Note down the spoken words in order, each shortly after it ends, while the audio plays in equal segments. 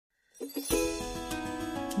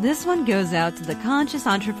This one goes out to the conscious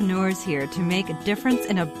entrepreneurs here to make a difference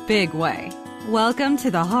in a big way. Welcome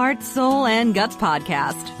to the Heart, Soul, and Guts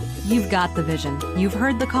podcast. You've got the vision. You've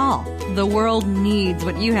heard the call. The world needs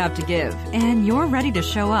what you have to give, and you're ready to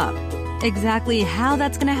show up. Exactly how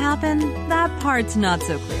that's going to happen, that part's not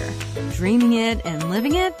so clear. Dreaming it and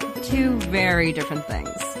living it, two very different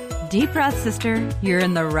things. Deep breath, sister. You're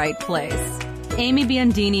in the right place. Amy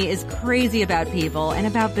Biondini is crazy about people and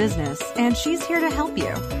about business, and she's here to help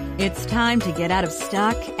you. It's time to get out of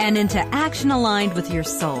stuck and into action aligned with your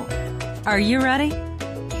soul. Are you ready?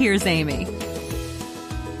 Here's Amy.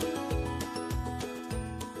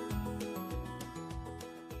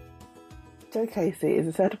 Jo Casey is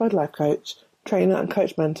a certified life coach, trainer and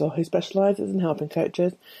coach mentor who specialises in helping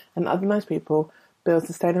coaches and other nice people build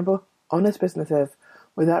sustainable, honest businesses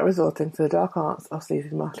without resorting to the dark arts of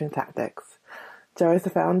sleazy marketing tactics. Jo is the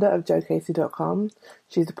founder of JoCasey.com.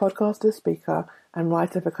 She's a podcaster, speaker and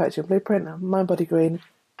writer for Coaching Blueprint, Mind Body Green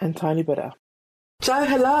and Tiny Buddha. Jo,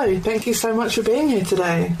 hello. Thank you so much for being here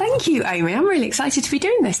today. Thank you, Amy. I'm really excited to be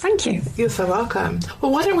doing this. Thank you. You're so welcome.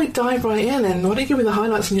 Well, why don't we dive right in and why don't you give me the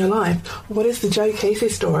highlights in your life? What is the Jo Casey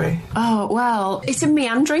story? Oh, well, it's a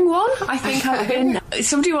meandering one. I think I've been...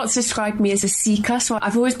 Somebody once described me as a seeker, so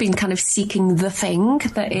I've always been kind of seeking the thing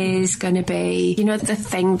that is going to be, you know, the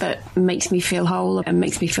thing that makes me feel whole and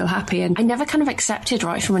makes me feel happy. And I never kind of accepted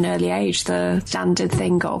right from an early age the standard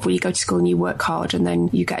thing of, well, you go to school and you work hard and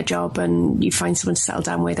then you get a job and you find someone to settle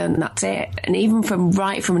down with and that's it. And even from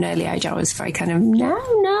an early age, I was very kind of,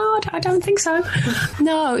 no, I don't think so.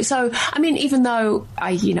 No. So, I mean, even though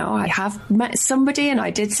I have met somebody and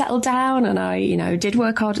I did settle down and I, did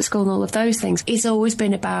work hard at school and all of those things, it's always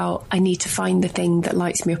been about, I need to find the thing that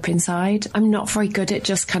lights me up inside. I'm not very good at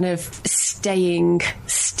just kind of staying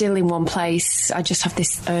still in one place. I just have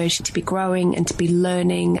this urge to be growing and to be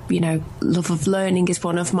learning. Love of learning is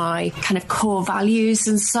one of my kind of core values.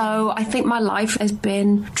 And so I think my life has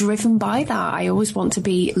been driven by that. I always want to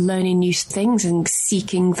be learning new things and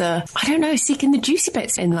seeking the juicy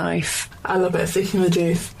bits in life. I love it, seeking the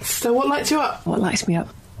juice. So what lights you up? What lights me up?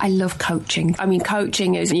 I love coaching. I mean,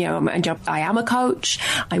 coaching is, a job. I am a coach.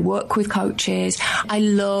 I work with coaches. I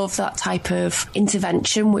love that type of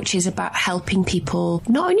intervention, which is about helping people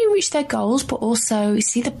not only reach their goals, but also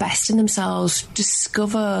see the best in themselves,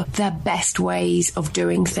 discover their best ways of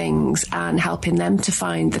doing things and helping them to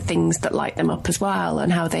find the things that light them up as well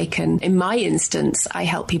and how they can, in my instance, I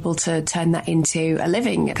help people to turn that into a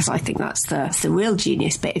living because I think that's the real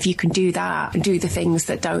genius bit. If you can do that and do the things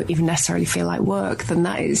that don't even necessarily feel like work, then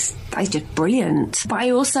that's just brilliant. But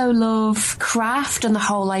I also love craft and the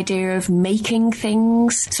whole idea of making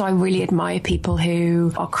things. So I really admire people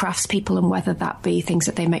who are craftspeople, and whether that be things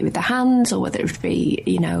that they make with their hands or whether it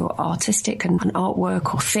be, artistic and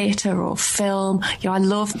artwork or theatre or film. I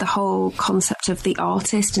love the whole concept of the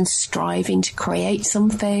artist and striving to create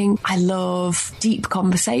something. I love deep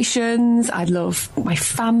conversations. I love my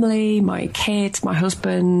family, my kids, my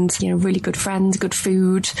husband, really good friends, good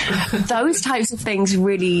food. Those types of things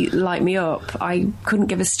really light me up. I couldn't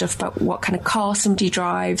give a stuff about what kind of car somebody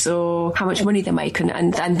drives or how much money they make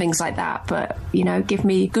and things like that. But, give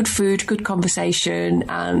me good food, good conversation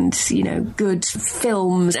and, good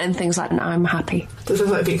films and things like that, and I'm happy. So it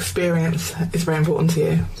sounds like the experience is very important to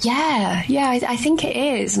you. Yeah, I think it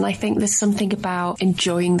is. And I think there's something about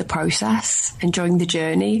enjoying the process, enjoying the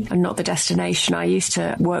journey and not the destination. I used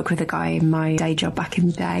to work with a guy in my day job back in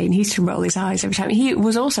the day and he used to roll his eyes every time. He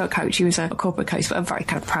was also a coach. He was a corporate coach, but a very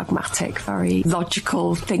kind of pragmatic, very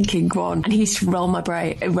logical thinking one. And he used to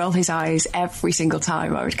roll his eyes every single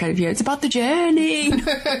time. I would kind of, it's about the journey.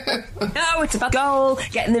 No, it's about the goal,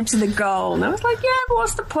 getting them to the goal. And I was like, yeah, but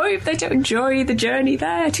what's the point if they don't enjoy the journey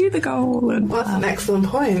there to the goal? And, well, that's an excellent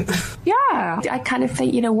point. Yeah. I kind of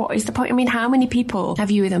think, what is the point? I mean, how many people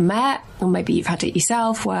have you either met or maybe you've had it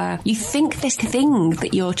yourself where you think this thing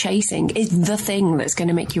that you're chasing is the thing that's going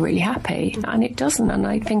to make you really happy and it doesn't. And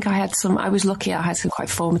I think I was lucky I had some quite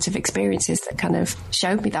formative experiences that kind of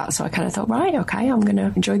showed me that. So I kind of thought, right, okay, I'm going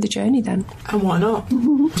to enjoy the journey then. And why not?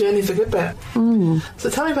 Journey's a good bit. So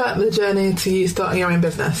tell me about the journey to you starting your own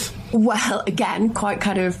business. Well, again, quite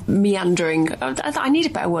kind of meandering. I need a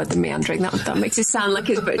better word than meandering. That makes it sound like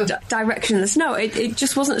it's a bit directionless. No, it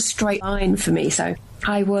just wasn't a straight line for me. So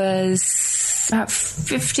I was about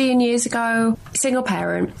 15 years ago. Single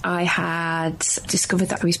parent, I had discovered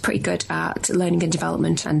that I was pretty good at learning and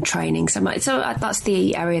development and training. So that's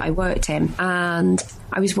the area I worked in. And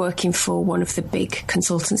I was working for one of the big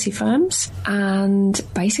consultancy firms and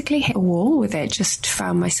basically hit a wall with it. Just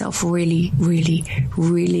found myself really, really,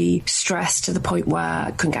 really stressed to the point where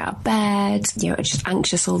I couldn't get out of bed, just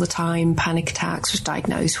anxious all the time, panic attacks, was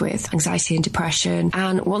diagnosed with anxiety and depression.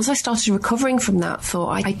 And once I started recovering from that, thought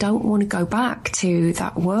I don't want to go back to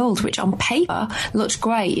that world, which on paper looked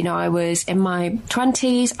great. I was in my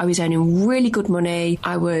 20s, I was earning really good money,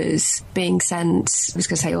 I was being sent, I was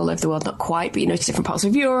going to say all over the world, not quite, but to different parts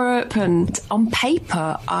of Europe, and on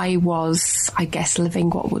paper I was, I guess, living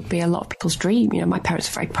what would be a lot of people's dream. My parents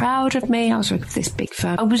were very proud of me. I was working for this big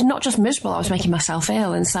firm. I was not just miserable, I was making myself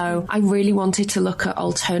ill, and so I really wanted to look at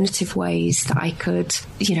alternative ways that I could,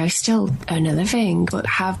 still earn a living but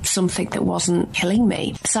have something that wasn't killing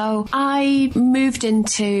me. So I moved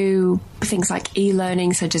into things like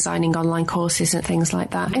e-learning, so designing online courses and things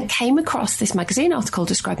like that, and came across this magazine article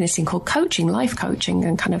describing this thing called coaching, life coaching,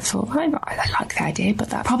 and kind of thought, I like the idea,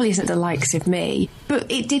 but that probably isn't the likes of me.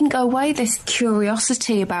 But it didn't go away, this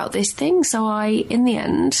curiosity about this thing. So I, in the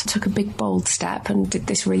end, took a big bold step and did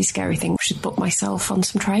this really scary thing, which is book myself on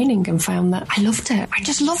some training, and found that I loved it. I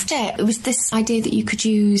just loved it. It was this idea that you could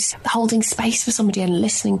use holding space for somebody and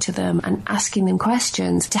listening to them and asking them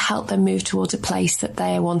questions to help them move towards a place that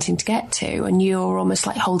they're wanting to get to, and you're almost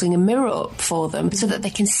like holding a mirror up for them so that they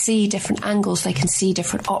can see different angles, they can see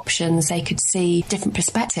different options, they could see different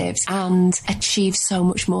perspectives and achieve so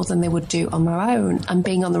much more than they would do on their own. And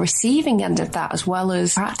being on the receiving end of that as well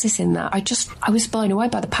as practicing that, I was blown away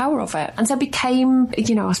by the power of it. And so I became,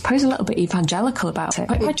 I suppose a little bit evangelical about it.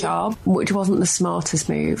 Quit my job, which wasn't the smartest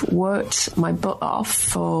move, worked my butt off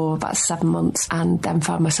for about 7 months, and then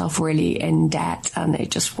found myself really in debt, and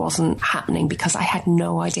it just wasn't happening because I had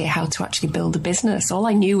no idea how to actually build a business. All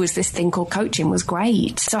I knew was this thing called coaching was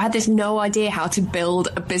great. So I had this no idea how to build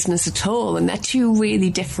a business at all, and they're two really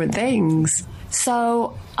different things.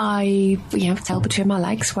 So I, tail between my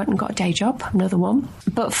legs, went and got a day job, another one,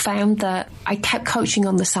 but found that I kept coaching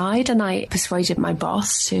on the side, and I persuaded my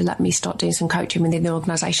boss to let me start doing some coaching within the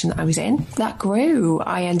organisation that I was in. That grew.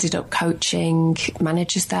 I ended up coaching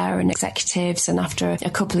managers there and executives, and after a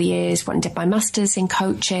couple of years went and did my master's in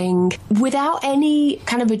coaching without any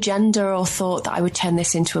kind of agenda or thought that I would turn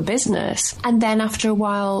this into a business. And then after a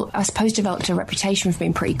while, I suppose developed a reputation for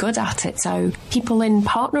being pretty good at it. So people in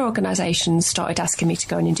partner organisations started asking me to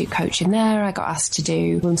go in and do coaching there. I got asked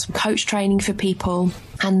to run some coach training for people.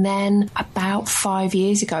 And then about 5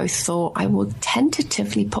 years ago, thought I would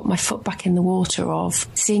tentatively put my foot back in the water of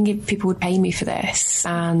seeing if people would pay me for this.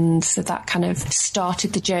 And so that kind of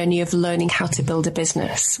started the journey of learning how to build a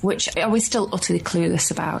business, which I was still utterly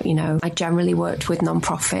clueless about. I generally worked with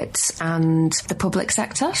non-profits and the public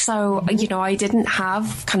sector. So, I didn't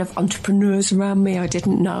have kind of entrepreneurs around me. I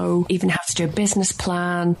didn't know even how to do a business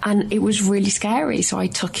plan. And it was really scary. So I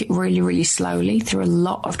took it really, really slowly through a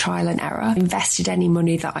lot of trial and error, invested any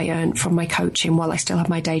money that I earned from my coaching while I still had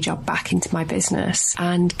my day job back into my business,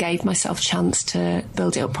 and gave myself a chance to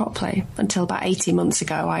build it up properly. Until about 18 months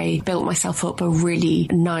ago, I built myself up a really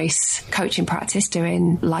nice coaching practice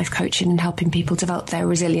doing life coaching and helping people develop their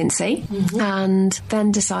resiliency. And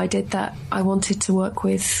then decided that I wanted to work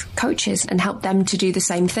with coaches and help them to do the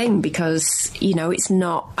same thing, because, it's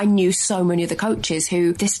not, I knew so many of the coaches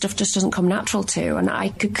who this stuff just doesn't come natural to, and I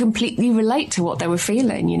could completely relate to what they were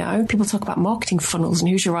feeling. People talk about marketing funnels and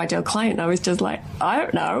who's your ideal client. I was just like, I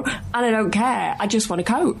don't know, and I don't care. I just want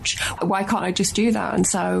to coach. Why can't I just do that? And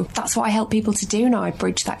so that's what I help people to do now. I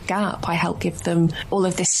bridge that gap. I help give them all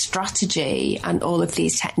of this strategy and all of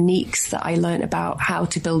these techniques that I learned about how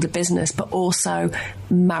to build a business, but also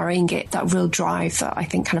marrying it, that real drive that I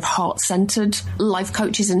think kind of heart-centered life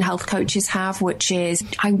coaches and health coaches have, which is,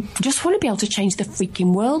 I just want to be able to change the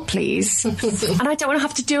freaking world, please. And I don't want to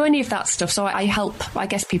have to do any of that stuff. So I help, I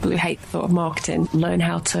guess, people who hate the thought of marketing learn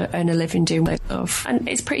how to earn a living doing that stuff. And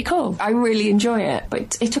it's pretty cool. I really enjoy it.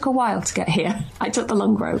 But it took a while to get here. I took the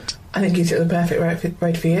long road. I think you took the perfect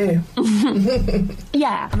road for you.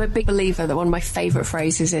 Yeah, I'm a big believer that one of my favourite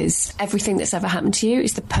phrases is, everything that's ever happened to you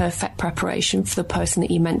is the perfect preparation for the person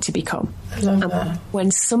that you're meant to become. I love that. When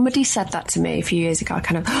somebody said that to me a few years ago, I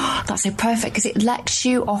kind of, that's so perfect, because it lets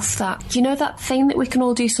you off that, that thing that we can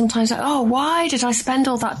all do sometimes, like, why did I spend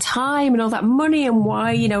all that time and all that money, and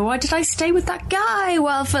why did I stay with that guy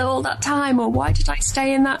for all that time, or why did I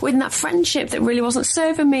stay in that friendship that really wasn't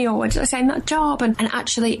serving me, or why did I stay in that job? And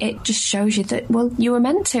actually it it just shows you that, well, you were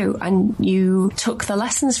meant to, and you took the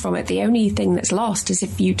lessons from it. The only thing that's lost is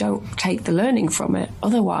if you don't take the learning from it.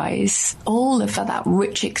 Otherwise, all of that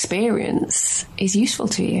rich experience is useful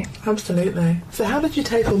to you. Absolutely. So how did you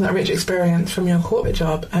take all that rich experience from your corporate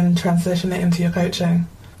job and transition it into your coaching?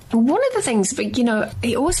 One of the things, but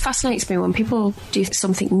it always fascinates me when people do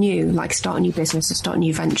something new, like start a new business or start a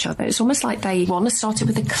new venture. It's almost like they want to start it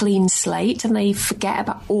with a clean slate and they forget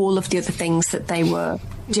about all of the other things that they were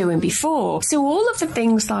doing before. So all of the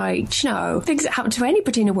things like, things that happen to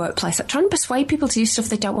anybody in a workplace, like trying to persuade people to do stuff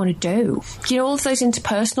they don't want to do. All of those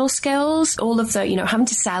interpersonal skills, all of the, having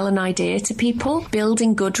to sell an idea to people,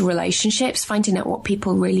 building good relationships, finding out what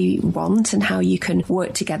people really want and how you can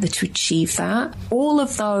work together to achieve that. All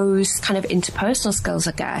of those kind of interpersonal skills,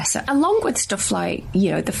 I guess, along with stuff like,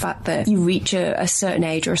 the fact that you reach a certain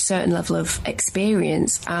age or a certain level of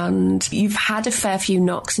experience and you've had a fair few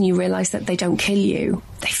knocks and you realise that they don't kill you.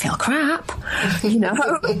 They feel crap, you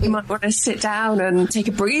might want to sit down and take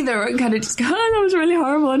a breather and kind of just go, that was really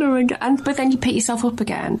horrible, but then you pick yourself up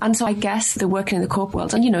again. And so I guess the working in the corporate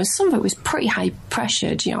world, and some of it was pretty high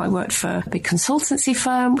pressured. I worked for a big consultancy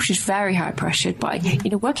firm, which is very high pressured, but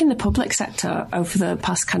working in the public sector over the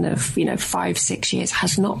past kind of 5-6 years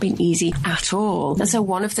has not been easy at all. And so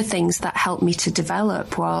one of the things that helped me to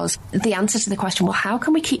develop was the answer to the question, well, how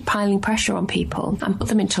can we keep piling pressure on people and put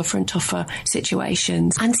them in tougher and tougher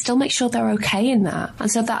situations and still make sure they're okay in that?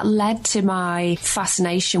 And so that led to my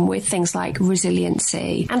fascination with things like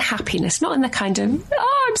resiliency and happiness, not in the kind of,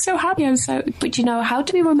 I'm so happy, but how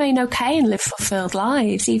do we remain okay and live fulfilled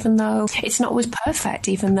lives, even though it's not always perfect,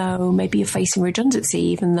 even though maybe you're facing redundancy,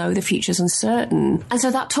 even though the future's uncertain. And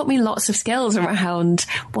so that taught me lots of skills around,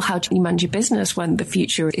 well, how do you manage your business when the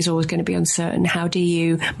future is always going to be uncertain? How do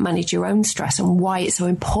you manage your own stress, and why it's so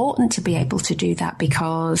important to be able to do that?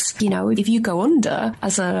 Because, if you go under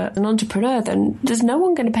as an entrepreneur, then there's no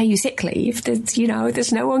one going to pay you sick leave.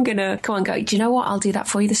 There's no one going to come and go, do you know what? I'll do that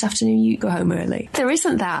for you this afternoon. You go home early. There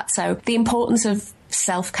isn't that. So the importance of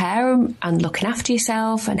self-care and looking after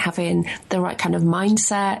yourself and having the right kind of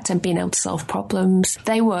mindset and being able to solve problems,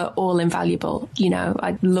 they were all invaluable.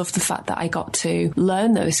 I love the fact that I got to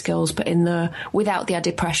learn those skills, but without the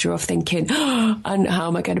added pressure of thinking, and how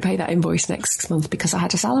am I going to pay that invoice next month because I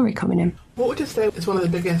had a salary coming in. What would you say is one of the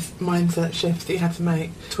biggest mindset shifts that you had to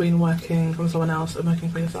make between working for someone else and working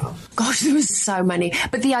for yourself? Gosh, there was so many.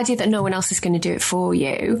 But the idea that no one else is going to do it for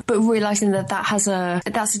you, but realising that's a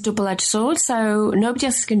double-edged sword. So nobody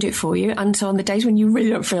else is going to do it for you. And so on the days when you really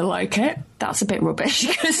don't feel like it, that's a bit rubbish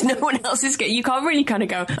because no one else is you can't really kind of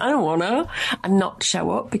go, I don't want to, and not show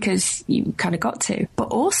up because you kind of got to. But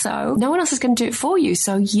also, no one else is going to do it for you.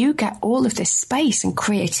 So you get all of this space and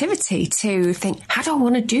creativity to think, how do I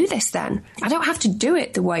want to do this then? I don't have to do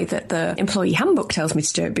it the way that the employee handbook tells me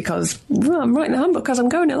to do it because I'm writing the handbook as I'm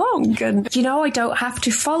going along. And, I don't have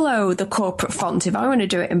to follow the corporate font. If I want to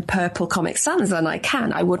do it in purple Comic Sans, then I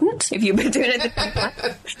can. I wouldn't if you've been doing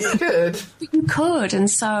it. You could. You could. And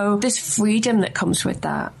so there's freedom that comes with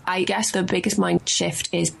that. I guess the biggest mind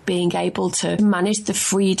shift is being able to manage the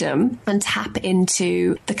freedom and tap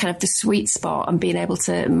into the kind of the sweet spot and being able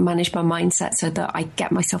to manage my mindset so that I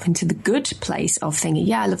get myself into the good place of thinking,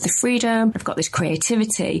 yeah, I love the freedom, I've got this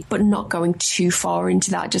creativity, but not going too far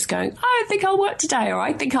into that, just going, I think I'll work today, or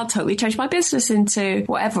I think I'll totally change my business into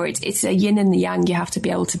whatever. It's a yin and the yang. You have to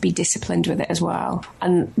be able to be disciplined with it as well.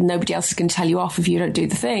 And nobody else is going to tell you off if you don't do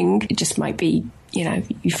the thing. It just might be,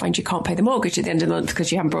 you find you can't pay the mortgage at the end of the month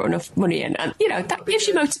because you haven't brought enough money in. And, that gives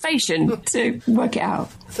you motivation to work it out.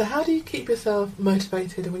 So how do you keep yourself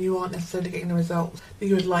motivated when you aren't necessarily getting the results that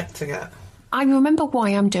you would like to get? I remember why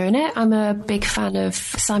I'm doing it. I'm a big fan of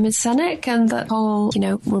Simon Sinek and that whole,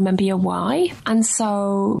 remember your why. And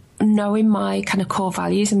so knowing my kind of core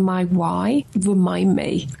values and my why remind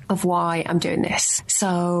me of why I'm doing this.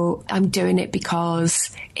 So I'm doing it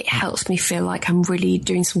because it helps me feel like I'm really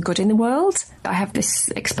doing some good in the world. I have this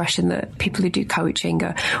expression that people who do coaching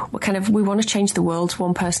are, we want to change the world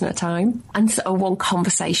one person at a time, and so one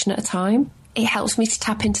conversation at a time. It helps me to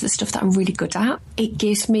tap into the stuff that I'm really good at. It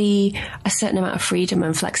gives me a certain amount of freedom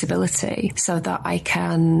and flexibility so that I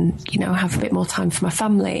can, have a bit more time for my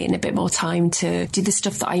family and a bit more time to do the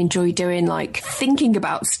stuff that I enjoy doing, like thinking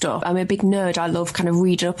about stuff. I'm a big nerd. I love kind of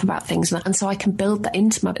reading up about things. And so I can build that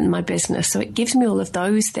into my business. So it gives me all of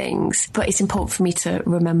those things. But it's important for me to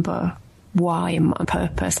remember why and my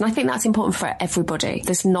purpose. And I think that's important for everybody.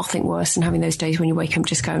 There's nothing worse than having those days when you wake up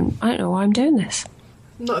just going, I don't know why I'm doing this.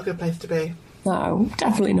 Not a good place to be. No,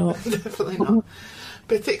 definitely not. Definitely not.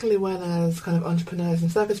 Particularly when as kind of entrepreneurs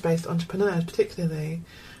and service-based entrepreneurs, particularly,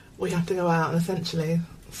 we have to go out and essentially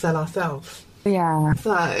sell ourselves. Yeah.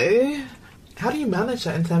 So, how do you manage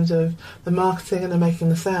that in terms of the marketing and the making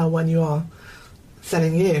the sale when you are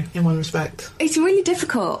selling you in one respect? It's really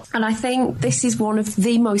difficult, and I think this is one of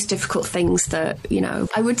the most difficult things that,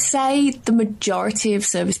 I would say the majority of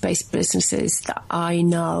service-based businesses that I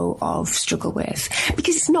know of struggle with,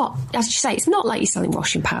 because it's not, as you say, it's not like you're selling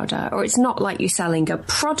washing powder, or it's not like you're selling a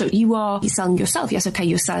product. You're selling yourself. Yes, okay,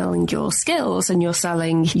 you're selling your skills and you're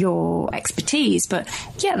selling your expertise, but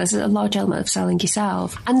yeah, there's a large element of selling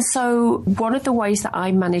yourself. And so one of the ways that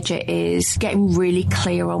I manage it is getting really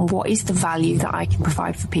clear on what is the value that I can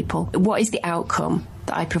provide for people. What is the outcome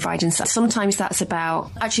that I provide? And sometimes that's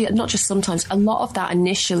about, actually not just sometimes, a lot of that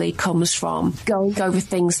initially comes from going over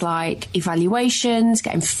things like evaluations,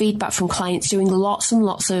 getting feedback from clients, doing lots and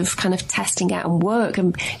lots of kind of testing out and work,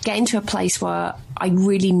 and getting to a place where I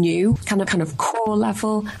really knew kind of core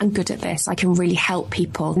level, I'm good at this. I can really help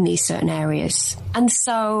people in these certain areas. And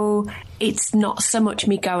so it's not so much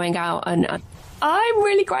me going out and I'm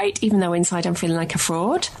really great, even though inside I'm feeling like a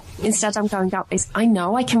fraud. Instead, I'm going out is, I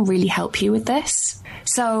know I can really help you with this.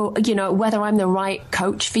 So, whether I'm the right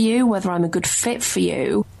coach for you, whether I'm a good fit for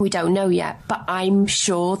you, we don't know yet. But I'm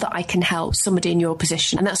sure that I can help somebody in your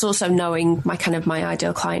position. And that's also knowing my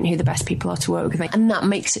ideal client, who the best people are to work with. And that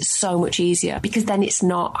makes it so much easier, because then it's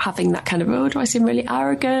not having that kind of, oh, do I seem really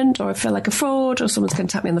arrogant, or I feel like a fraud, or someone's going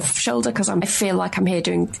to tap me on the shoulder because I feel like I'm here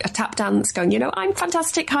doing a tap dance going, I'm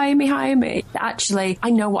fantastic, hire me. Actually,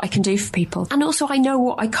 I know what I can do for people. And also I know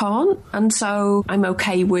what I can't. And so I'm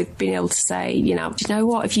okay with being able to say, do you know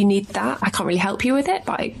what, if you need that, I can't really help you with it,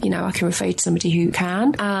 but I can refer you to somebody who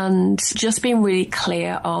can. And just being really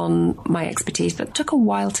clear on my expertise, but it took a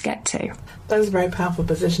while to get to. That is a very powerful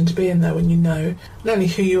position to be in, though, when you know not only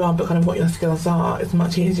who you are, but kind of what your skills are. It's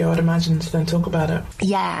much easier, I would imagine, to then talk about it.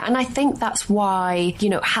 Yeah, and I think that's why,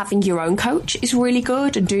 having your own coach is really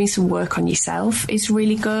good, and doing some work on yourself is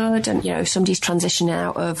really good. And, if somebody's transitioning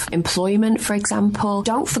out of employment, for example,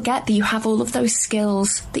 don't forget that you have all of those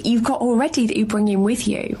skills that you've got already that you bring in with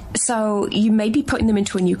you. So you may be putting them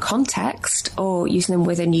into a new context or using them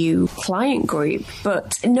with a new client group,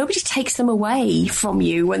 but nobody takes them away from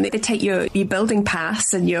you when they take your building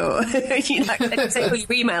pass and your, take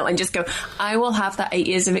your email and just go, I will have that 8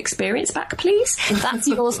 years of experience back, please. That's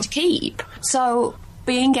yours to keep. So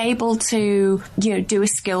being able to, do a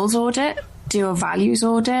skills audit, do a values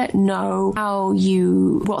audit, know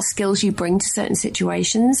what skills you bring to certain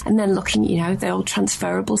situations, and then looking, the old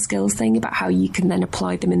transferable skills thing about how you can then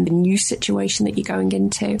apply them in the new situation that you're going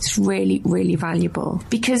into. It's really, really valuable.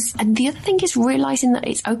 And the other thing is realizing that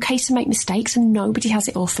it's okay to make mistakes and nobody has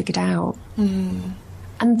it all figured out.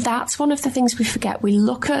 And that's one of the things we forget. We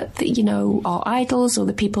look at our idols or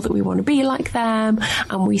the people that we want to be like them,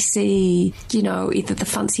 and we see, either the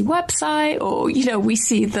fancy website or, we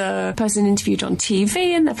see the person interviewed on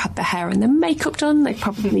TV and they've had their hair and their makeup done. They've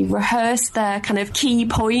probably rehearsed their kind of key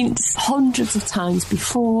points hundreds of times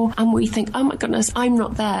before. And we think, oh my goodness, I'm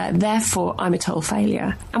not there. Therefore, I'm a total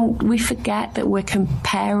failure. And we forget that we're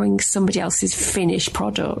comparing somebody else's finished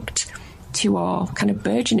product to our kind of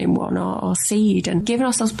burgeoning one, our seed, and giving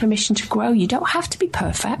ourselves permission to grow. You don't have to be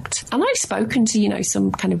perfect. And I've spoken to,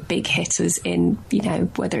 some kind of big hitters in,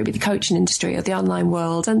 whether it be the coaching industry or the online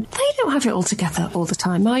world, and they don't have it all together all the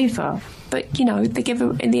time either. But, they give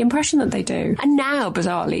the impression that they do. And now,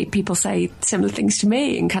 bizarrely, people say similar things to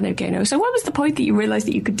me and kind of go, so what was the point that you realised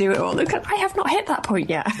that you could do it all? I have not hit that point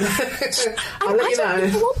yet. I'll let you know. I don't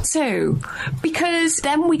really want to. Because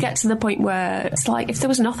then we get to the point where it's like, if there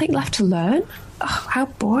was nothing left to learn, how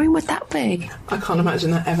boring would that be? I can't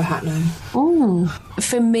imagine that ever happening.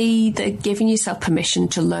 For me, giving yourself permission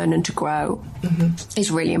to learn and to grow is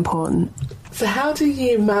really important. So how do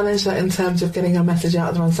you manage that in terms of getting your message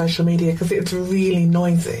out there on social media? Because it's really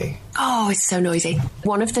noisy. Oh, it's so noisy.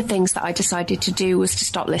 One of the things that I decided to do was to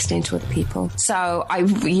stop listening to other people. So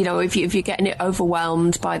if you're getting it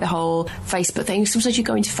overwhelmed by the whole Facebook thing, sometimes you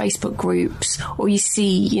go into Facebook groups or you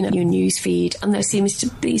see, your news feed, and there seems to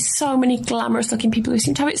be so many glamorous looking people who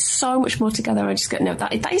seem to have it so much more together. I just go, no,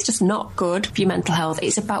 that is just not good for your mental health.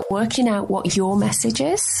 It's about working out what your message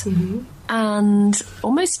is. And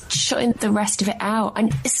almost shutting the rest of it out.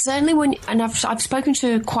 And certainly I've spoken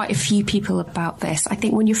to quite a few people about this. I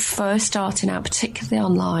think when you're first starting out, particularly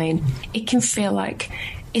online, it can feel like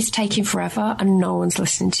it's taking forever and no one's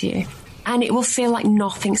listening to you. And it will feel like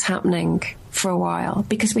nothing's happening for a while,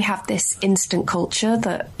 because we have this instant culture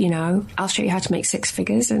that, I'll show you how to make 6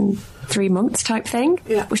 figures in 3 months type thing,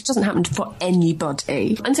 Yeah. which doesn't happen for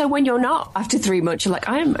anybody. And so when you're not after 3 months, you're like,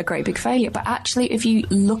 I am a great big failure. But actually, if you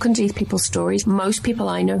look underneath people's stories, most people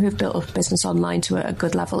I know who've built up a business online to a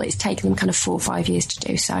good level, it's taken them kind of 4 or 5 years to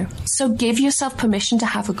do so. So give yourself permission to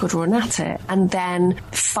have a good run at it, and then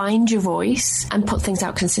find your voice and put things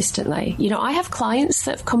out consistently. You know, I have clients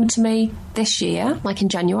that have come to me this year, like in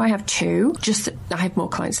January, I have 2. I have more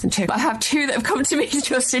clients than 2, but I have 2 that have come to me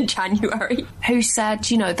just in January who said,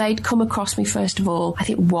 you know, they'd come across me first of all, I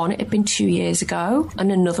think one, it had been 2 years ago,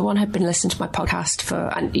 and another one had been listening to my podcast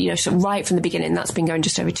and you know, so right from the beginning, that's been going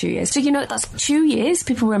just over 2 years. So, you know, that's 2 years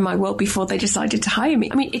people were in my world before they decided to hire me.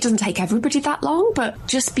 I mean, it doesn't take everybody that long, but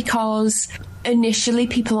just because initially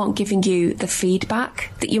people aren't giving you the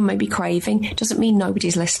feedback that you may be craving doesn't mean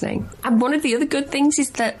nobody's listening. And one of the other good things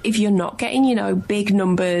is that if you're not getting, you know, big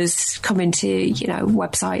numbers coming to, you know,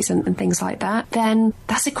 websites and things like that, then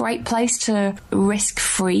that's a great place to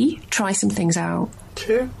risk-free try some things out.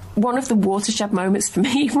 True. One of the watershed moments for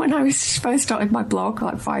me when I was first started my blog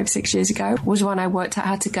like 5-6 years ago was when I worked out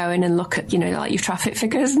how to go in and look at, you know, like your traffic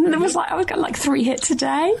figures, and there was like, I was getting like 3 hits a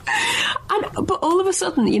day. But all of a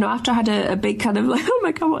sudden, you know, after I had a big kind of like, oh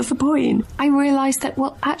my God, what's the point? I realised that,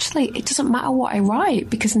 well, actually, it doesn't matter what I write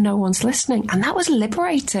because no one's listening. And that was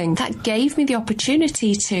liberating. That gave me the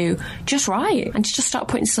opportunity to just write and to just start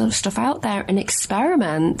putting some stuff out there and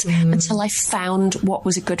experiment until I found what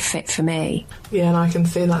was a good fit for me. Yeah, and I can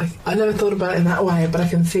see that. I never thought about it in that way, but I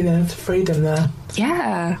can see there's freedom there.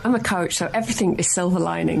 Yeah, I'm a coach, so everything is silver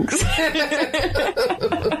linings.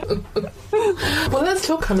 Well, let's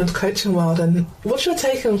talk kind of coaching world, and what's your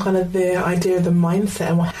take on kind of the idea of the mindset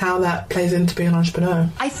and how that plays into being an entrepreneur?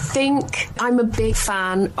 I think I'm a big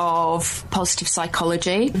fan of positive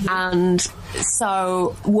psychology, and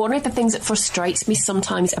so one of the things that frustrates me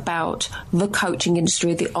sometimes about the coaching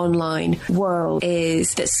industry, the online world,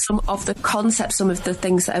 is that some of the concepts, some of the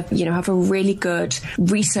things that have, you know, have a really good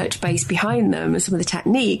research base behind them, and some of the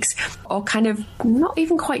techniques are kind of not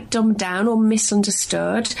even quite dumbed down or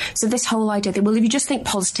misunderstood. So this whole idea that, well, if you just think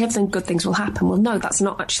positive, then good things will happen. Well, no, that's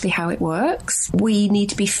not actually how it works. We need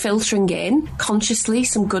to be filtering in consciously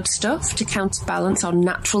some good stuff to counterbalance our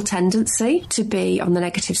natural tendency to be on the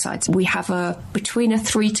negative side. So we have between a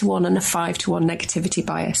 3-to-1 and a 5-to-1 negativity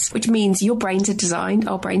bias, which means our brains are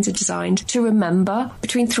designed to remember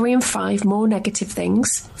between 3 and 5 more negative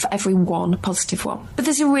things for every 1 positive one. But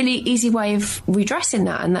there's a really easy way of redressing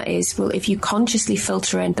that, and that is, well, if you consciously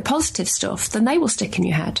filter in the positive stuff, then they will stick in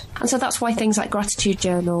your head. And so that's why things like gratitude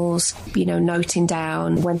journals, you know, noting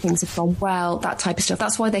down when things have gone well, that type of stuff,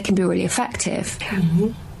 that's why they can be really effective.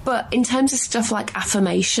 Mm-hmm. But in terms of stuff like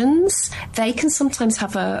affirmations, they can sometimes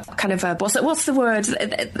have a kind of a, what's the word?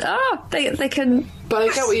 They can... But I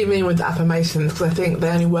get what you mean with the affirmations, because I think they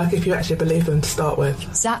only work if you actually believe them to start with.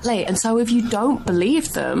 Exactly. And so if you don't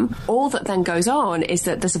believe them, all that then goes on is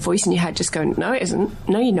that there's a voice in your head just going, no, it isn't.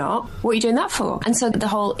 No, you're not. What are you doing that for? And so the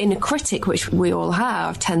whole inner critic, which we all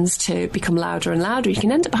have, tends to become louder and louder. You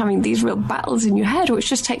can end up having these real battles in your head, which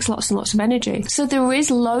just takes lots and lots of energy. So there is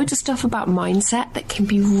loads of stuff about mindset that can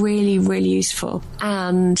be really, really useful.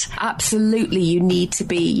 And absolutely, you need to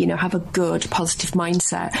be, you know, have a good, positive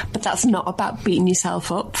mindset. But that's not about beating yourself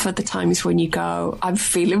up for the times when you go, I'm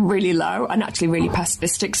feeling really low and actually really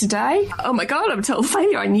pessimistic today. Oh my God, I'm a total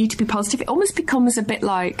failure. I need to be positive. It almost becomes a bit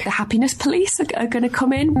like the happiness police are going to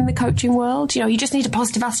come in the coaching world. You know, you just need a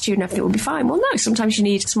positive attitude and everything will be fine. Well, no, sometimes you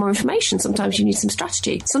need some more information. Sometimes you need some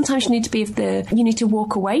strategy. Sometimes you need you need to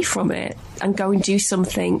walk away from it and go and do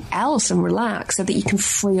something else and relax so that you can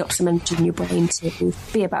free up some energy in your brain to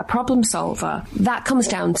be a better problem solver. That comes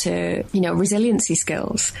down to, you know, resiliency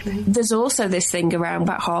skills. Mm-hmm. There's also this thing around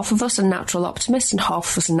about half of us are natural optimists and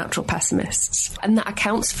half of us are natural pessimists. And that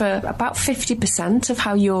accounts for about 50% of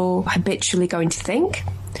how you're habitually going to think.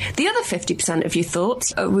 The other 50% of your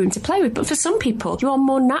thoughts are room to play with, but for some people, you are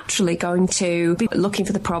more naturally going to be looking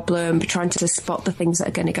for the problem, be trying to spot the things that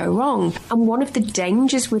are going to go wrong. And one of the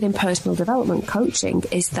dangers within personal development coaching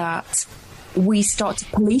is that we start to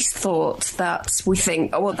police thoughts that we think,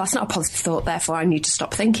 oh, well, that's not a positive thought, therefore I need to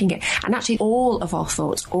stop thinking it. And actually all of our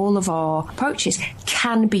thoughts, all of our approaches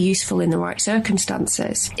can be useful in the right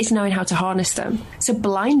circumstances. It's knowing how to harness them. So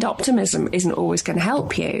blind optimism isn't always going to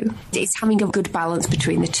help you. It's having a good balance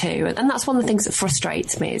between the two. And that's one of the things that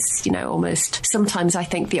frustrates me is, you know, almost sometimes I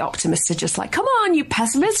think the optimists are just like, come on, you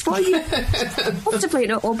pessimist, why are you possibly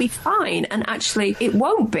it'll all be fine. And actually it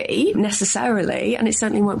won't be necessarily, and it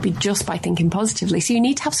certainly won't be just by thinking positively. So you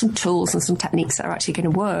need to have some tools and some techniques that are actually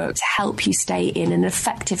going to work to help you stay in an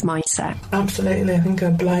effective mindset. Absolutely. I think a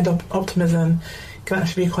blind optimism can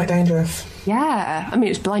actually be quite dangerous. Yeah, I mean, it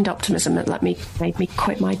was blind optimism that made me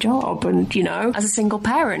quit my job. And, you know, as a single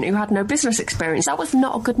parent who had no business experience, that was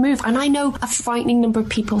not a good move. And I know a frightening number of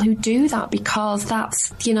people who do that because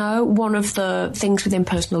that's, you know, one of the things within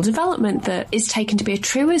personal development that is taken to be a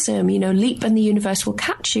truism, you know, leap and the universe will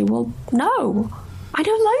catch you. Well, no. I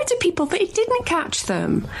know loads of people that it didn't catch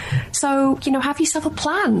them. So, you know, have yourself a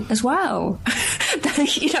plan as well.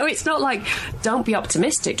 You know, it's not like, don't be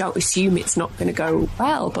optimistic, don't assume it's not going to go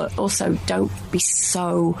well, but also don't be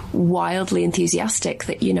so wildly enthusiastic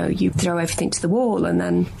that, you know, you throw everything to the wall and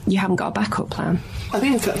then you haven't got a backup plan. I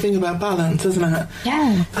think it's that thing about balance, isn't it?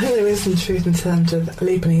 Yeah. I think there is some truth in terms of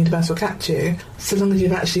leap and the universe will catch you, so long as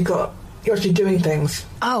you're actually doing things.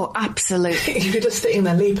 Oh, absolutely. If you're just sitting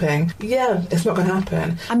there leaping, yeah, it's not going to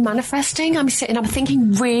happen. I'm manifesting, I'm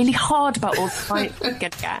thinking really hard about all the right.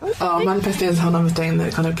 Oh, manifesting is a whole other thing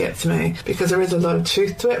that kind of gets me, because there is a lot of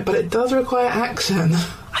truth to it, but it does require action.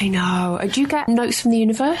 I know. Do you get notes from the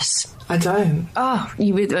universe? I don't. Oh,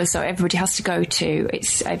 so everybody has to go to,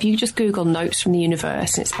 it's, if you just Google Notes from the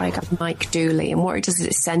Universe, and it's by a guy called Mike Dooley, and what it does is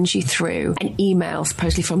it sends you through an email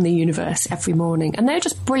supposedly from the universe every morning, and they're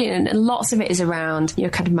just brilliant, and lots of it is around, you know,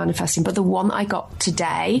 kind of manifesting. But the one I got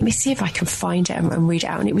today, let me see if I can find it and read it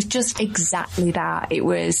out, and it was just exactly that. It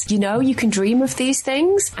was, you know, you can dream of these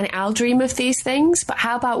things, and I'll dream of these things, but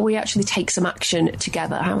how about we actually take some action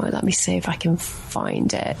together? Let me see if I can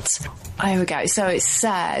find it. Here we go. So it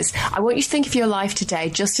says, I want you to think of your life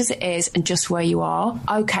today just as it is and just where you are.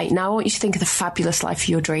 Okay, now I want you to think of the fabulous life of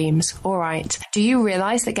your dreams. All right. Do you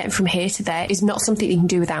realise that getting from here to there is not something you can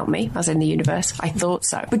do without me, as in the universe? I thought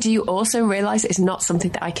so. But do you also realise it's not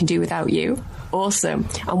something that I can do without you? Awesome.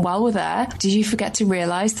 And while we're there, did you forget to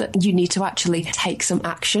realise that you need to actually take some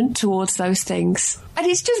action towards those things? And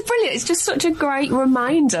it's just brilliant. It's just such a great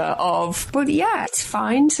reminder of, but yeah, it's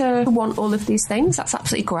fine to want all of these things. That's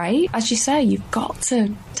absolutely great. As you say, you've got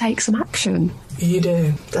to take some action. You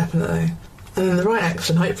do, definitely. And then the right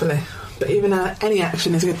action, hopefully. But even any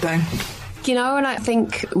action is a good thing. You know, and I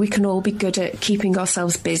think we can all be good at keeping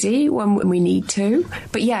ourselves busy when we need to.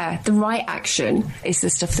 But yeah, the right action is the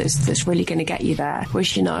stuff that's really going to get you there.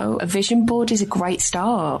 Which, you know, a vision board is a great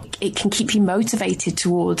start. It can keep you motivated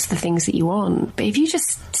towards the things that you want. But if you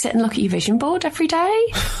just sit and look at your vision board every day,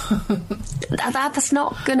 that's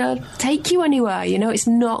not going to take you anywhere. You know, it's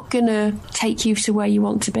not going to take you to where you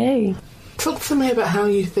want to be. Talk to me about how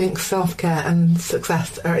you think self-care and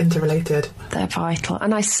success are interrelated. They're vital.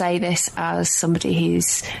 And I say this as somebody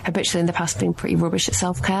who's habitually in the past been pretty rubbish at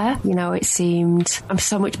self-care. You know, it seemed I'm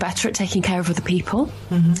so much better at taking care of other people.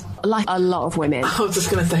 Mm-hmm. Like a lot of women. I was just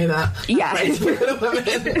going to say that. Yeah.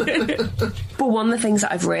 But one of the things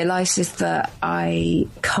that I've realised is that I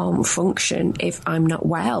can't function if I'm not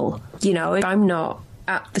well. You know, if I'm not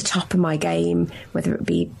at the top of my game, whether it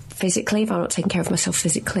be physically, if I'm not taking care of myself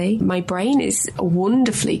physically. My brain is a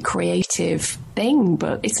wonderfully creative thing,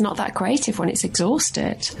 but it's not that creative when it's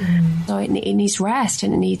exhausted. So it needs rest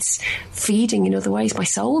and it needs feeding in other ways. My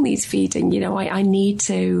soul needs feeding. You know, I need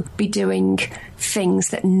to be doing things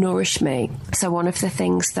that nourish me. So one of the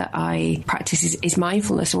things that I practice is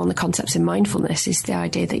mindfulness, and one of the concepts in mindfulness is the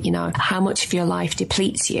idea that, you know, how much of your life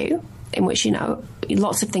depletes you, in which, you know,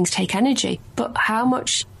 lots of things take energy, but how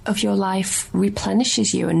much of your life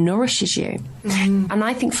replenishes you and nourishes you. And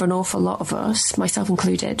I think for an awful lot of us, myself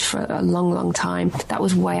included, for a long, long time, that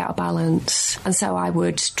was way out of balance. And so I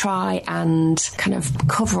would try and kind of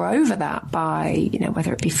cover over that by, you know,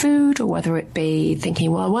 whether it be food or whether it be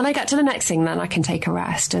thinking, well, when I get to the next thing, then I can take a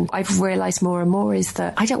rest. And I've realised more and more is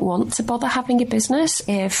that I don't want to bother having a business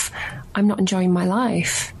if I'm not enjoying my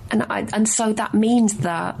life. And so that means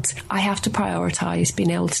that I have to prioritise being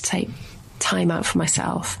able to take time out for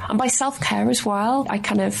myself. And by self-care as well,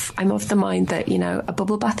 I'm of the mind that, you know, a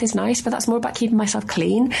bubble bath is nice, but that's more about keeping myself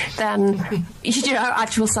clean than, you know,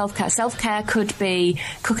 actual self-care. Self-care could be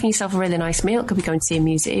cooking yourself a really nice meal. It could be going to see a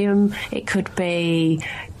museum. It could be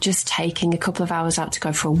just taking a couple of hours out to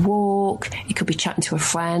go for a walk. It could be chatting to a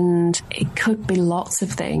friend. It could be lots of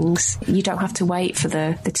things. You don't have to wait for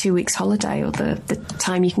the 2 weeks holiday or the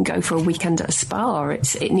time you can go for a weekend at a spa.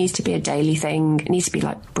 It needs to be a daily thing. It needs to be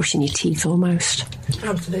like brushing your teeth almost.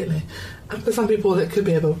 Absolutely. And for some people it could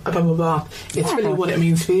be a bubble bath. It's really what it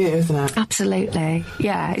means for you, isn't it? Absolutely.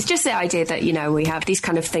 Yeah. It's just the idea that, you know, we have these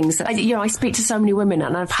kind of things that, you know, I speak to so many women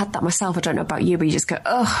and I've had that myself. I don't know about you, but you just go,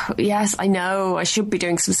 oh, yes, I know, I should be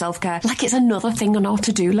doing some self-care. Like it's another thing on our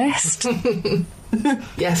to-do list.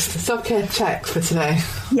 Yes, self-care check for today.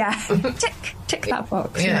 Yeah. Tick that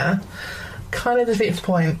box. Yeah. Kind of defeats the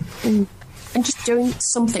point. And just doing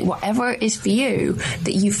something, whatever it is for you,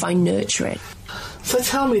 that you find nurturing. So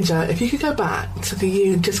tell me, Jo, if you could go back to the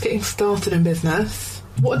you just getting started in business,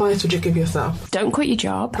 what advice would you give yourself? Don't quit your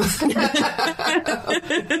job.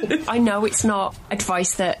 I know it's not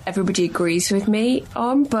advice that everybody agrees with me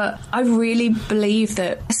on, but I really believe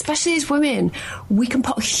that, especially as women, we can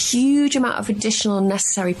put a huge amount of additional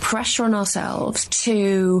unnecessary pressure on ourselves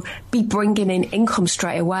to be bringing in income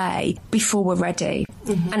straight away before we're ready.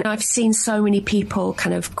 Mm-hmm. And I've seen so many people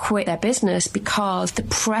kind of quit their business because the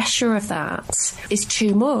pressure of that is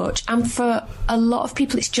too much. And for a lot of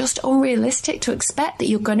people, it's just unrealistic to expect that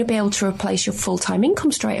you're going to be able to replace your full-time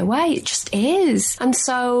income straight away. It just is. And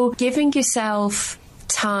so giving yourself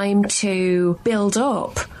time to build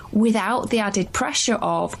up without the added pressure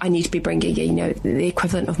of, I need to be bringing, the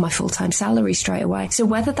equivalent of my full-time salary straight away. So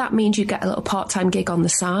whether that means you get a little part-time gig on the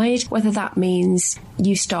side, whether that means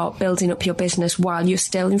you start building up your business while you're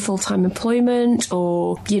still in full-time employment,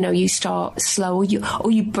 or, you start slow,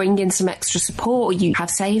 or you bring in some extra support, or you have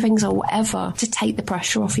savings or whatever to take the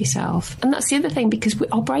pressure off yourself. And that's the other thing, because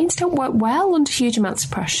our brains don't work well under huge amounts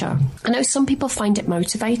of pressure. I know some people find it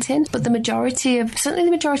motivating, but certainly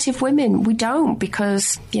the majority of women, we don't,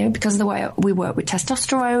 because of the way we work with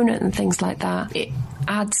testosterone and things like that. It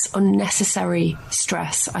adds unnecessary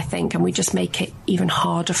stress, I think, and we just make it even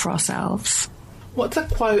harder for ourselves. What's a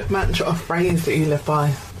quote, mantra or phrase that you live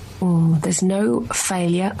by? There's no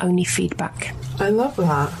failure, only feedback. I love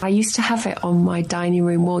that. I used to have it on my dining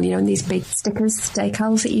room wall, in these big stickers,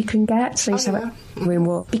 decals that you can get. So I used to have it on the room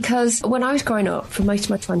wall. Because when I was growing up, for most of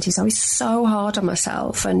my 20s, I was so hard on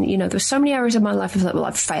myself. And, there were so many areas of my life I thought, well,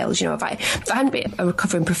 I've failed. If I hadn't been a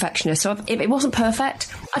recovering perfectionist, so if it wasn't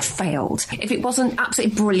perfect, I'd failed. If it wasn't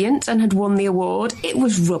absolutely brilliant and had won the award, it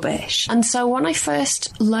was rubbish. And so when I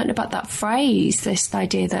first learned about that phrase, this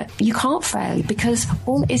idea that you can't fail because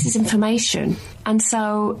all it is information. And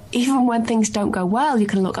so even when things don't go well, you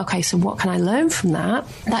can look, okay, so what can I learn from that?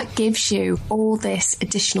 That gives you all this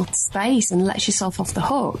additional space and lets yourself off the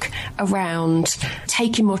hook around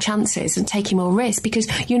taking more chances and taking more risks, because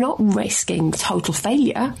you're not risking total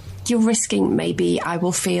failure. You're risking maybe I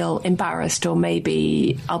will feel embarrassed, or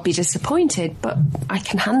maybe I'll be disappointed, but I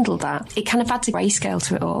can handle that. It kind of adds a grayscale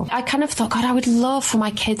to it all. I kind of thought, God, I would love for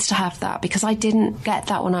my kids to have that, because I didn't get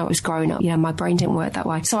that when I was growing up. My brain didn't work that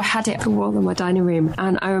way. So I had it on the wall in my dining room,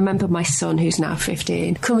 and I remember my son, who's now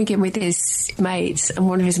 15, coming in with his mates, and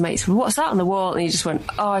one of his mates went, what's that on the wall? And he just went,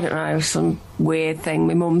 oh, I don't know, some weird thing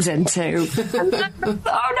my mum's into. And I thought,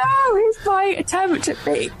 oh no, it's my attempt at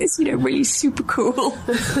being this, really super cool.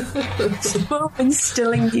 So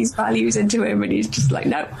instilling these values into him, and he's just like,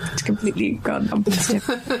 no, it's completely gone.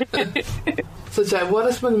 So, Jo, what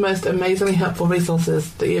are some of the most amazingly helpful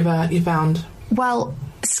resources that you found? Well,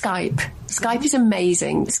 Skype. Skype is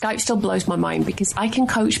amazing. Skype still blows my mind because I can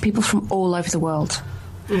coach people from all over the world.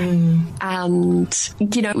 And,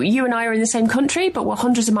 you and I are in the same country, but we're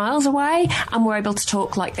hundreds of miles away, and we're able to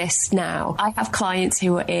talk like this now. I have clients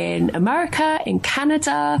who are in America, in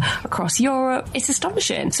Canada, across Europe. It's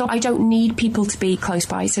astonishing. So I don't need people to be close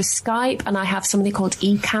by. So Skype, and I have something called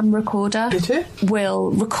Ecamm Recorder.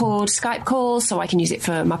 Will record Skype calls, so I can use it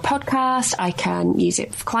for my podcast. I can use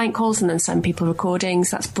it for client calls and then send people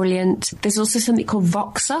recordings. That's brilliant. There's also something called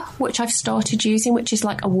Voxer, which I've started using, which is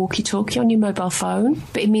like a walkie-talkie on your mobile phone.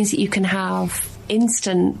 But it means that you can have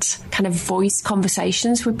instant kind of voice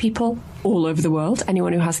conversations with people all over the world,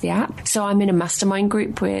 anyone who has the app. So I'm in a mastermind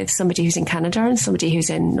group with somebody who's in Canada and somebody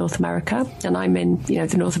who's in North America, and I'm in,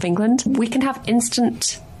 the north of England. We can have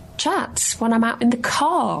instant chats when I'm out in the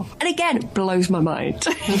car. And again, it blows my mind.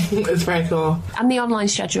 It's very cool. And the online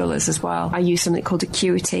schedulers as well. I use something called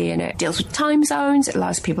Acuity, and it deals with time zones. It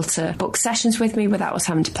allows people to book sessions with me without us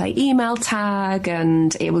having to play email tag,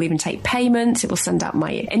 and it will even take payments. It will send out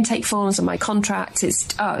my intake forms and my contracts.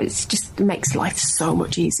 It just makes life so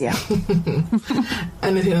much easier.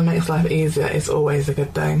 Anything that makes life easier is always a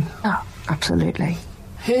good thing. Oh, absolutely.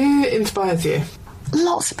 Who inspires you?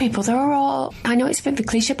 Lots of people. I know it's a bit of a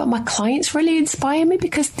cliche, but my clients really inspire me,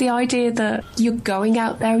 because the idea that you're going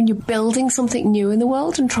out there and you're building something new in the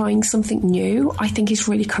world and trying something new, I think is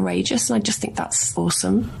really courageous, and I just think that's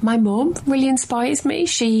awesome. My mum really inspires me.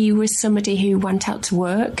 She was somebody who went out to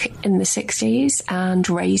work in the 60s and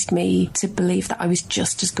raised me to believe that I was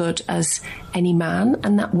just as good as any man,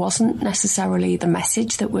 and that wasn't necessarily the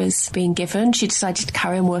message that was being given. She decided to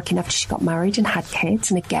carry on working after she got married and had kids,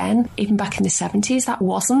 and again, even back in the 70s, that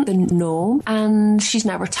wasn't the norm. And she's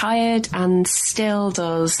now retired and still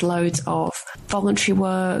does loads of voluntary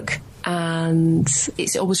work, and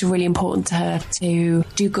it's always really important to her to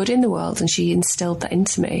do good in the world, and she instilled that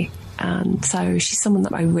into me. And so she's someone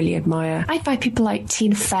that I really admire. I admire people like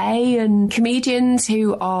Tina Fey and comedians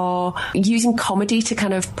who are using comedy to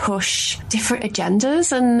kind of push different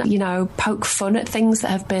agendas and, you know, poke fun at things that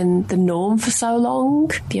have been the norm for so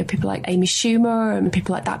long. You know, people like Amy Schumer and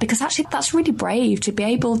people like that, because actually that's really brave to be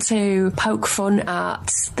able to poke fun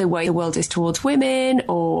at the way the world is towards women,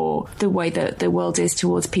 or the way that the world is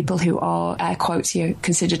towards people who are, air quotes, you know,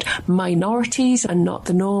 considered minorities and not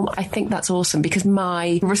the norm. I think that's awesome, because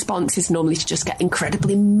my response is normally to just get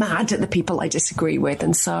incredibly mad at the people I disagree with.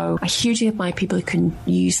 And so I hugely admire people who can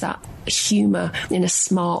use that humour in a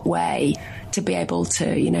smart way to be able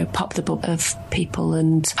to, you know, pop the bubble of people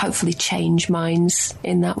and hopefully change minds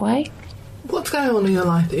in that way. What's going on in your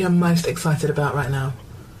life that you're most excited about right now?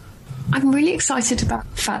 I'm really excited about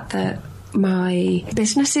the fact that my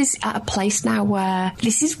business is at a place now where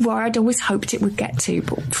this is where I'd always hoped it would get to,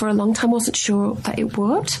 but for a long time wasn't sure that it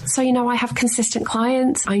would. So, you know, I have consistent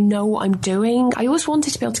clients. I know what I'm doing. I always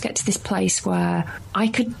wanted to be able to get to this place where I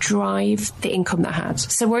could drive the income that I had.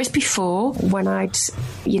 So whereas before, when I'd,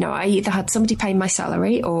 you know, I either had somebody paying my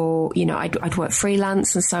salary or, you know, I'd work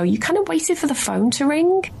freelance, and so you kind of waited for the phone to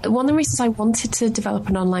ring. One of the reasons I wanted to develop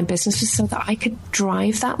an online business was so that I could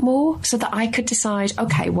drive that more, so that I could decide,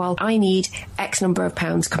 okay, well, I need X number of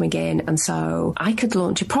pounds coming in, and so I could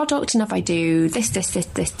launch a product, and if I do this,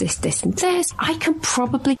 and this, I can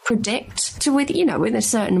probably predict to, with, you know, with a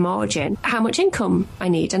certain margin, how much income I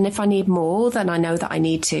need. And if I need more, then I know that I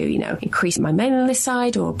need to, you know, increase my mailing list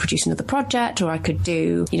side or produce another project, or I could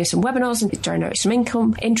do, you know, some webinars and generate some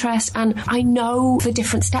income, interest, and I know the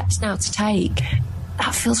different steps now to take.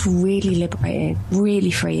 That feels really liberating,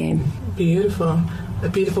 really freeing. Beautiful. A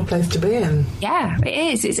beautiful place to be in. Yeah,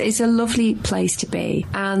 it is. It's a lovely place to be.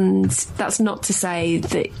 And that's not to say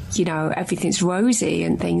that, you know, everything's rosy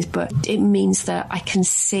and things, but it means that I can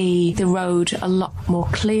see the road a lot more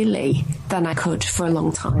clearly than I could for a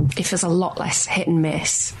long time. It feels a lot less hit and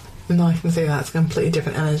miss. No, I can see that. It's a completely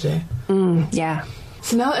different energy. Yeah.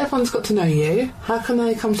 So now that everyone's got to know you, how can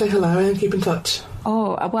they come say hello and keep in touch?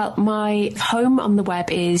 Oh, well, my home on the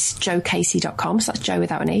web is joecasey.com. So that's Joe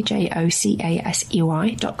without an A,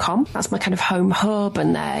 JOCASEY.com. That's my kind of home hub,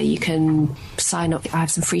 and there you can sign up. I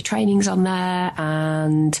have some free trainings on there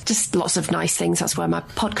and just lots of nice things. That's where my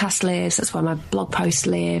podcast lives. That's where my blog posts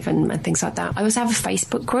live and things like that. I also have a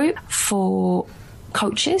Facebook group for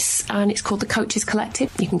coaches, and it's called the Coaches Collective.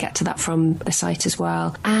 You can get to that from the site as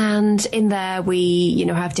well. And in there we, you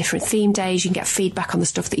know, have different theme days. You can get feedback on the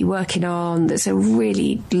stuff that you're working on. There's a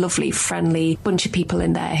really lovely, friendly bunch of people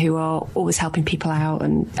in there who are always helping people out,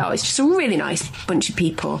 and it's just a really nice bunch of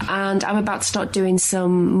people. And I'm about to start doing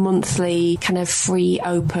some monthly kind of free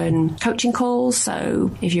open coaching calls.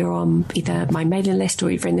 So if you're on either my mailing list or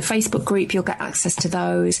you're in the Facebook group, you'll get access to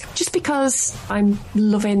those, just because I'm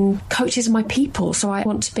loving coaches and my people. So I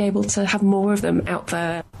want to be able to have more of them out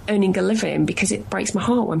there earning a living, because it breaks my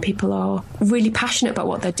heart when people are really passionate about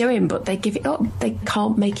what they're doing, but they give it up. They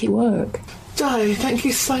can't make it work. Jo, thank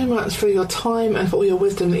you so much for your time and for all your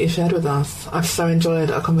wisdom that you shared with us. I've so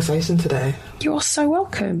enjoyed our conversation today. You're so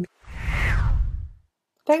welcome.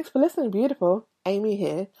 Thanks for listening, beautiful. Amy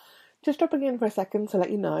here. Just dropping in for a second to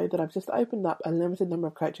let you know that I've just opened up a limited number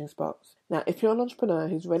of coaching spots. Now, if you're an entrepreneur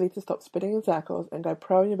who's ready to stop spinning in circles and go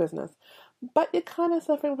pro in your business, but you're kind of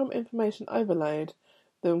suffering from information overload,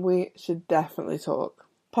 then we should definitely talk.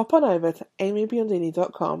 Pop on over to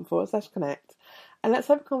amybiondini.com/connect and let's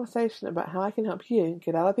have a conversation about how I can help you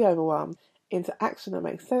get out of the overwhelm into action that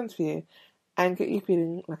makes sense for you and get you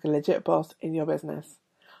feeling like a legit boss in your business.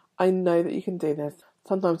 I know that you can do this.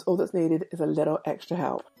 Sometimes all that's needed is a little extra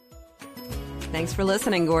help. Thanks for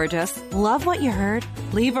listening, gorgeous. Love what you heard?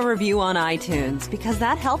 Leave a review on iTunes, because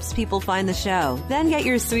that helps people find the show. Then get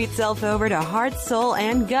your sweet self over to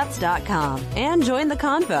heartsoulandguts.com and join the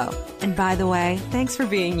convo. And by the way, thanks for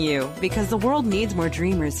being you, because the world needs more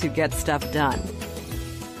dreamers who get stuff done.